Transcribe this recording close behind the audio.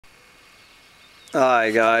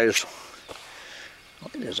Alright guys,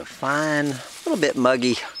 it is a fine, little bit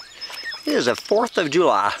muggy. It is the 4th of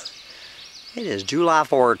July. It is July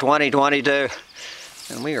 4, 2022.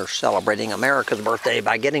 And we are celebrating America's birthday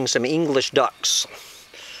by getting some English ducks.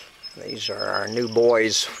 These are our new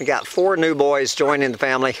boys. We got 4 new boys joining the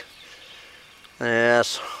family.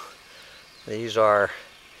 Yes, these are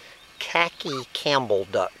khaki Campbell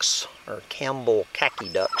ducks, or Campbell khaki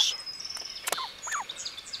ducks.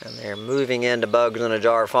 And they're moving into Bugs in a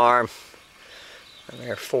Jar farm. And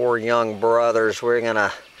they're 4 young brothers. We're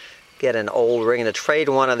gonna get we're gonna trade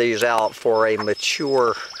one of these out for a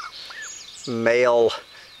mature male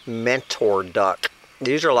mentor duck.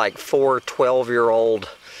 These are like 4 12-year-old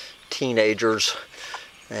teenagers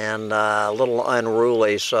and a little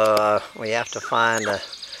unruly, so we have to find a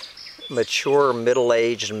mature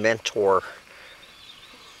middle-aged mentor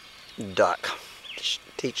duck.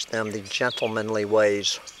 Teach them the gentlemanly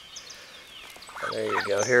ways. There you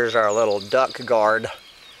go. Here's our little duck guard.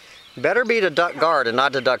 Better be the duck guard and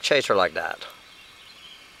not the duck chaser like that.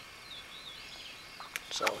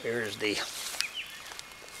 So here is the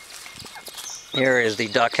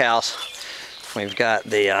duck house. We've got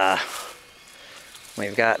the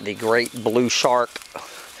great blue shark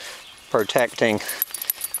protecting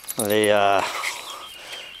the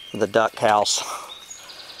duck house.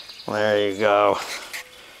 There you go.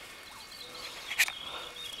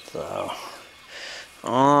 So,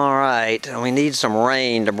 all right, and we need some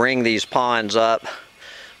rain to bring these ponds up.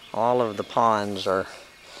 All of the ponds are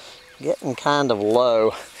getting kind of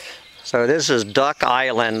low. So this is Duck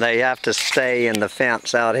Island. They have to stay in the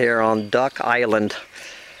fence out here on Duck Island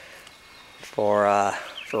for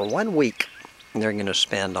 1 week. They're going to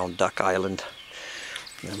spend on Duck Island.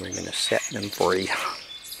 And then we're going to set them free.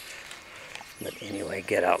 But anyway,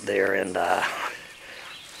 get out there and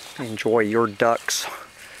enjoy your ducks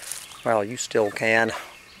while you still can.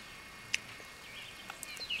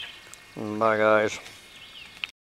 Bye guys.